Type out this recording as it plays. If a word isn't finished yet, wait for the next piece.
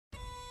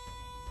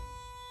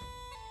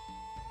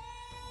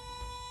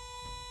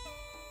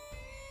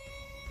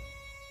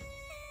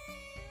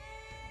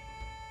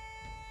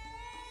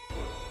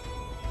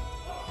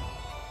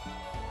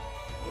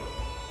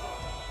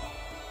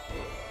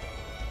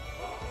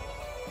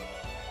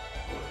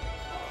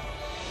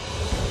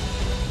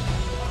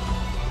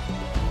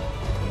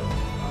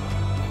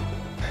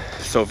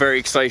So very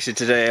excited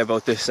today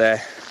about this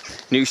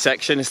new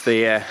section. It's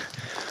the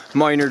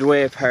Miners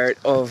Way part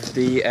of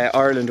the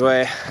Ireland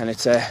Way, and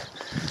it's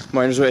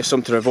Miners Way is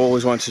something I've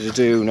always wanted to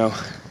do. Now,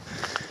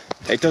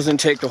 it doesn't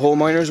take the whole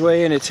Miners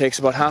Way in, it takes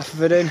about half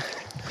of it in,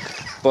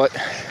 but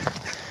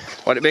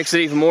what it makes it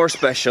even more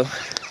special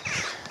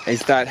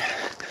is that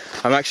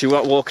I'm actually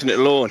not walking it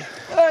alone.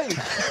 Hey.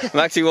 I'm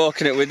actually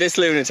walking it with this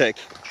lunatic.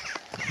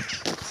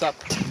 What's up?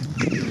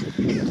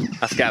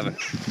 That's Gavin.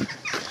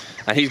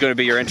 And he's going to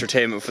be your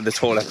entertainment for this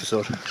whole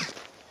episode.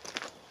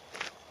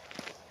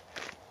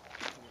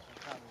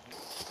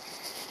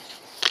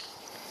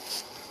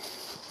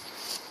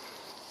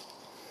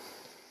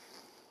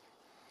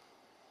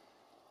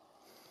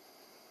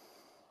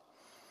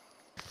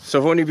 So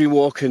I've only been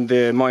walking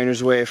the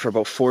Miners Way for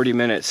about 40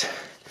 minutes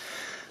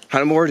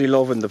and I'm already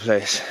loving the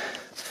place.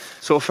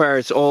 So far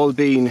it's all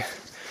been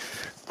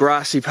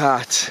grassy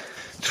paths,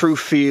 through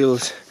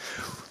fields,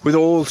 with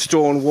old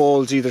stone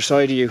walls either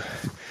side of you,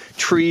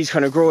 trees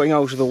kind of growing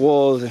out of the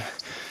wall, and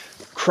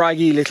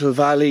craggy little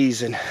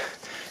valleys, and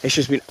it's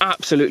just been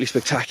absolutely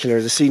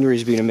spectacular. The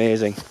scenery's been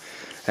amazing.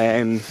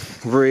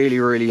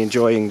 Really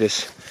enjoying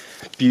this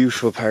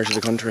beautiful part of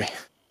the country.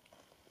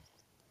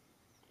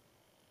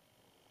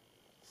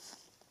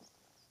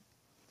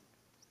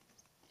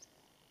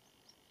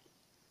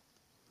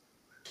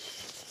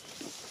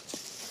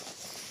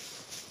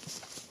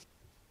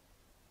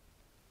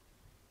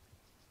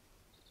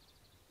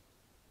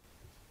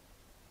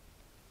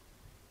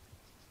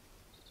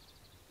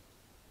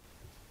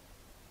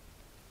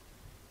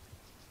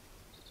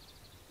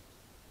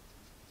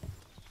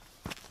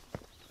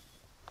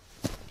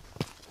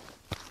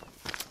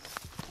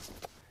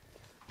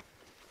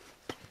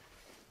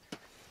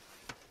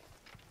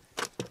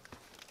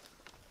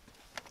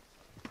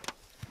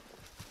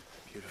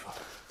 Beautiful.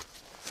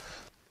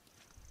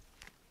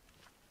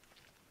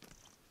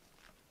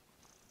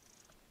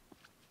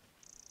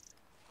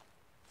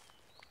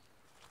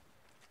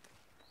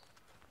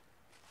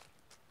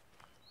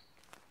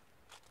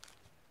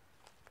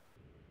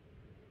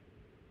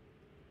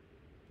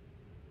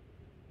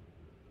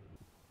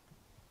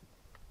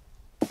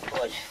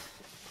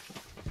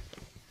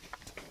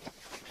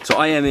 So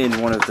I am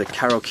in one of the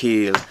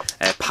Carrowkeel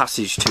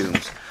passage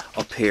tombs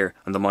up here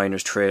on the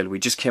Miners Trail. We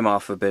just came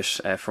off a bit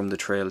from the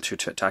trail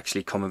to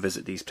actually come and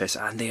visit these places,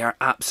 and they are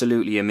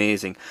absolutely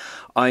amazing.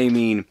 I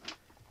mean,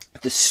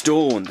 the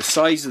stone, the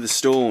size of the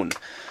stone,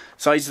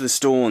 size of the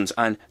stones,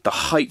 and the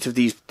height of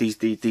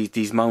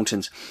these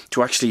mountains,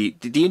 to actually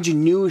the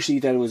ingenuity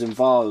that was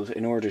involved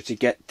in order to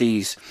get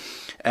these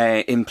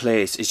in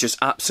place is just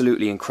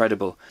absolutely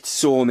incredible. It's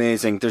so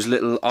amazing. There's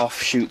little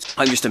offshoots.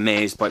 I'm just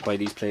amazed by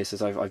these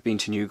places. I've been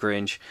to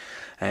Newgrange,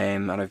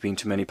 and I've been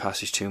to many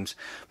passage tombs,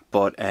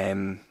 but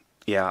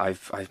yeah,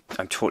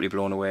 I'm totally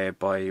blown away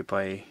by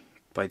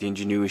the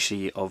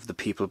ingenuity of the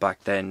people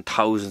back then,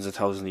 thousands and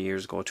thousands of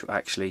years ago, to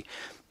actually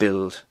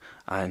build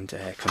and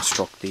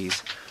construct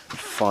these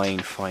fine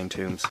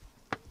tombs.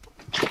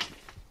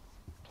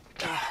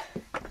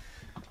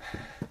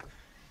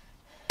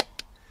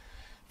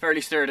 Fairly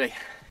sturdy.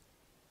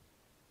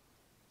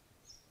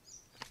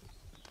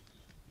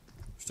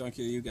 Which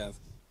donkey are you, Gav?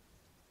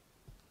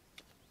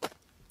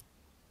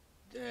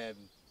 The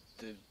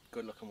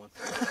good looking one.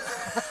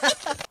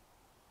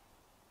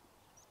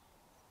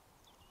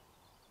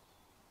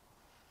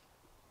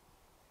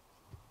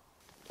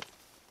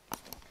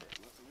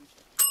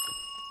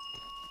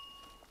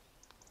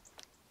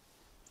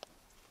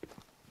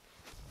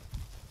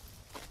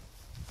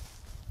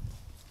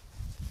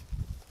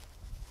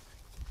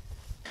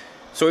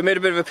 So we made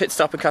a bit of a pit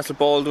stop in Castle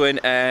Baldwin.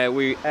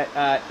 We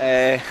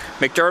at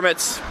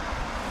McDermott's,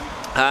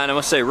 and I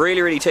must say,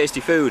 really tasty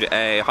food.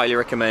 I highly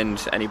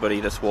recommend anybody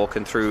that's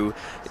walking through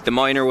the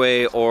Miners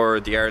Way or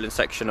the Ireland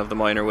section of the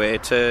Miners Way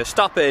to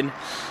stop in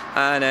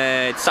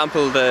and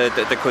sample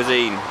the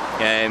cuisine.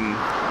 What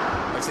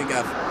do you think,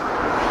 Gav?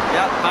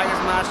 Yeah, bangers,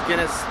 mash,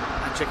 Guinness,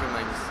 and chicken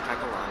wings. Can't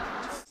go wrong.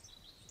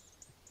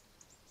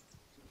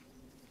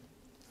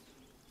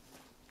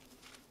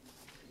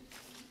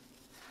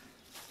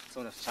 So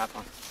enough to chat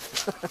on.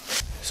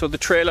 So the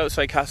trail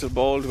outside Castle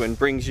Baldwin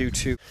brings you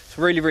to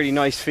some really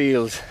nice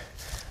fields,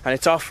 and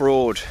it's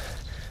off-road.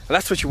 And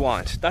that's what you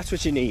want, that's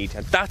what you need,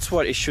 and that's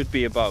what it should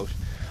be about.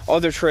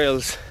 Other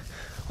trails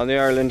on the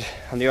Ireland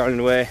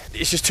Way,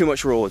 it's just too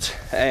much roads.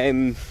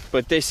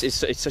 But this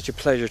is, it's such a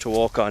pleasure to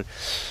walk on.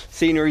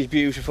 Scenery's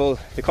beautiful,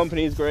 the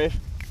company is great,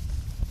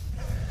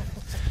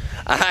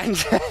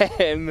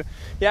 and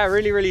yeah,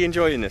 really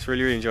enjoying this.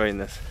 Really enjoying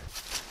this.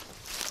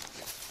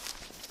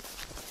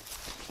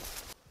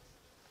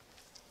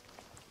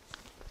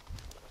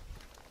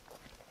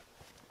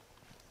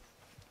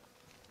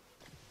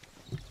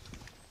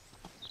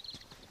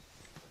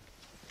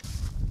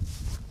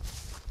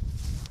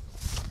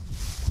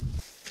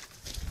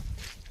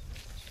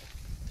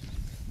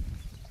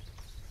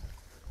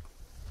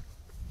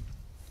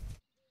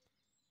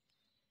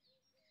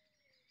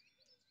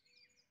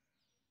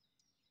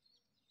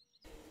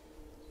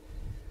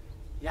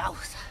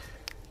 Yows.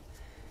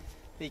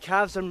 The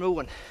calves are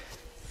moving.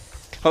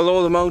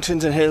 although the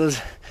mountains and hills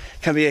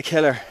can be a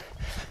killer,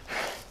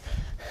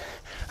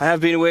 I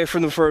have been away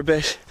from them for a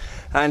bit,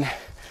 and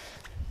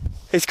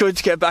it's good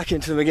to get back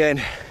into them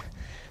again.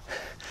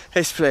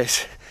 This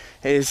place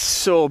is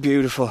so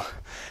beautiful.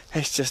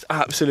 It's just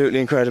absolutely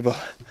incredible.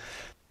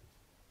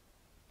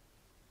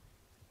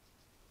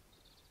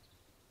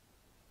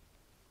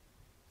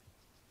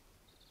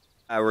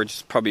 We're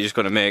probably just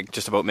going to make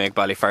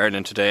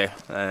Ballyfernan today.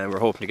 We're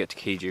hoping to get to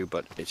Keeju,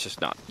 but it's just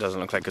doesn't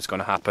look like it's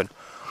going to happen.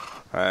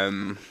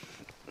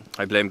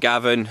 I blame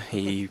Gavin.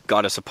 He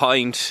got us a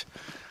pint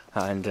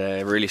and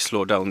really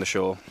slowed down the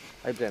show.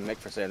 I blame Mick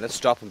for saying, let's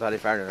stop in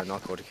Ballyfernan and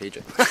not go to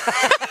Keeju.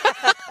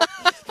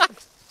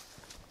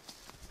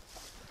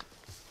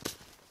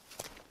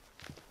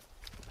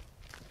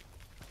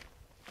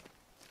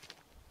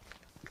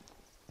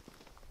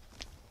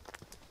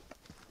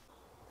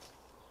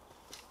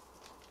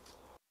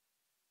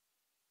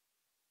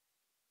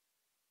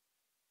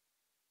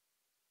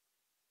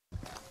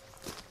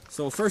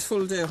 So, first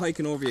full day of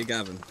hiking over you,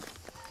 Gavin.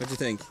 What do you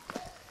think?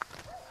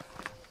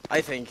 I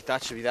think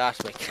that should be that,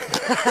 Mick.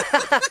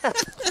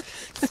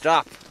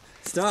 Stop.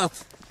 Stop!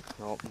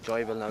 No,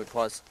 enjoyable now it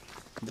was.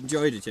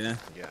 Enjoyed it, yeah?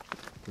 Yeah.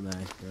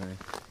 Right.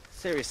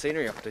 Serious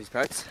scenery up these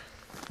parts.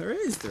 There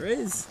is.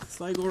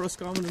 Sligo,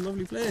 Roscommon, a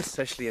lovely place.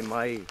 Especially in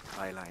my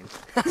eye line.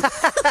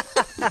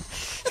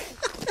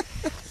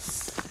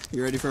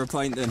 You ready for a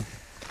pint then?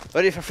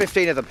 Ready for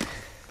 15 of them.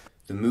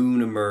 The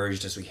moon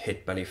emerged as we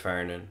hit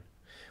Ballyfernan.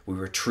 We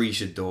were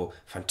treated though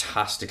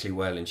fantastically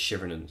well in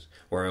Shivernans,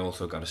 where I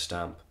also got a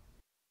stamp.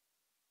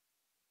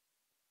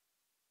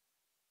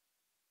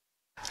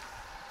 How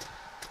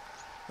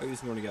are you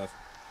this morning, Gav?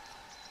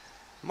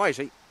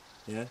 Mighty.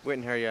 Yeah?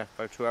 Waiting here, yeah,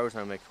 about 2 hours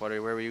now, Mick.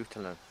 Where were you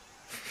till now?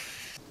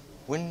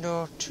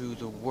 Window to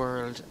the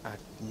world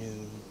at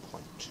noon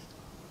point.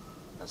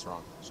 That's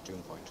wrong, it's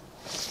June point.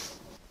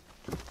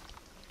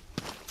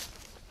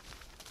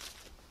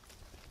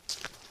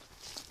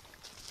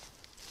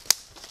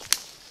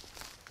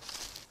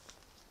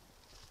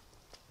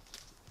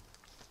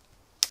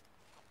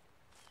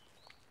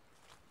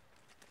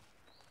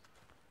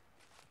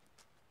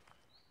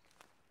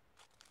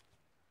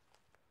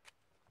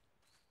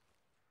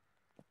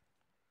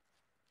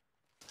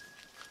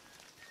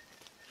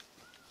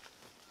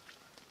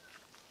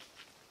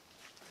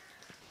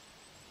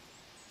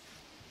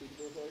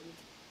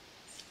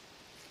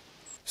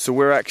 So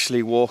we're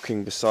actually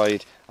walking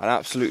beside an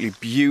absolutely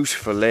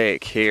beautiful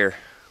lake here,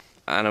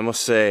 and I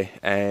must say,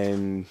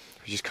 we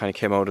just kind of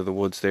came out of the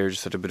woods there,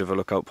 just at a bit of a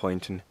lookout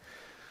point, and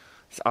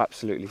it's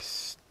absolutely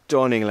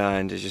stunning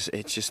land.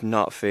 It's just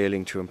not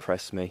failing to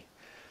impress me.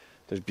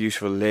 There's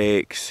beautiful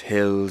lakes,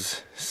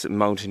 hills,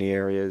 mountainy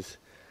areas,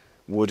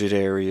 wooded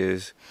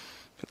areas,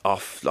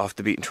 off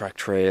the beaten track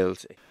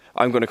trails.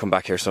 I'm going to come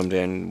back here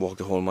someday and walk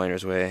the whole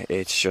Miners Way.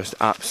 It's just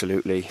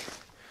absolutely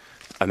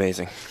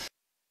amazing.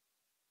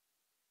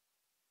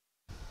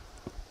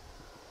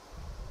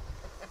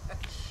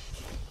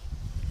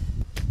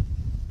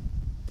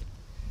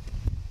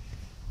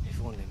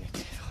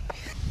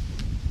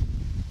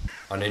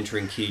 On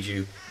entering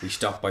Keeju, we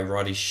stopped by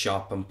Roddy's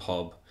shop and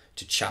pub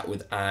to chat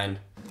with Anne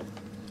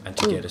and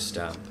to get a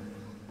stamp.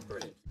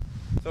 Brilliant.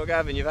 So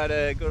Gavin, you've had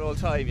a good old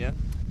time, yeah?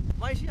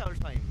 Mighty hour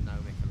time now,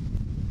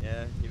 Mick.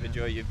 Yeah, you've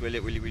enjoyed it.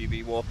 Will you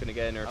be walking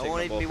again, or I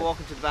won't even be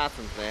walking to the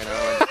bathroom today.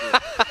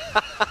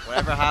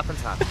 Whatever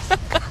happens,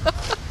 happens.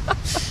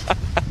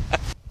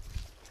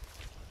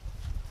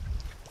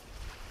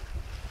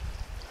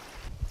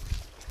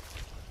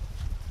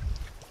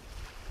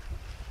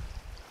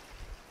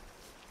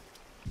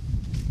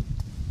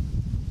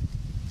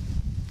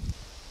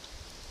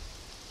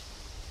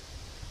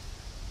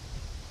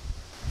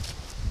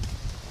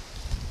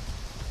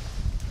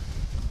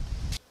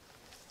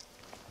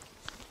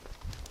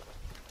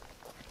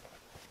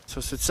 So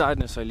it's with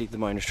sadness I leave the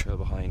Miners Trail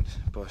behind,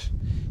 but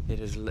it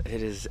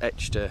has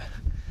etched a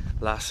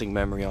lasting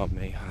memory on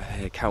me.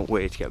 I can't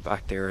wait to get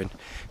back there and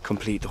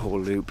complete the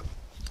whole loop.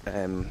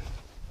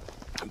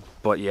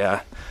 But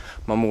yeah,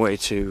 I'm on my way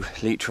to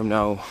Leitrim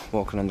now,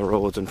 walking on the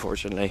roads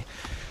unfortunately,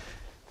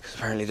 because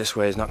apparently this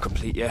way is not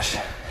complete yet.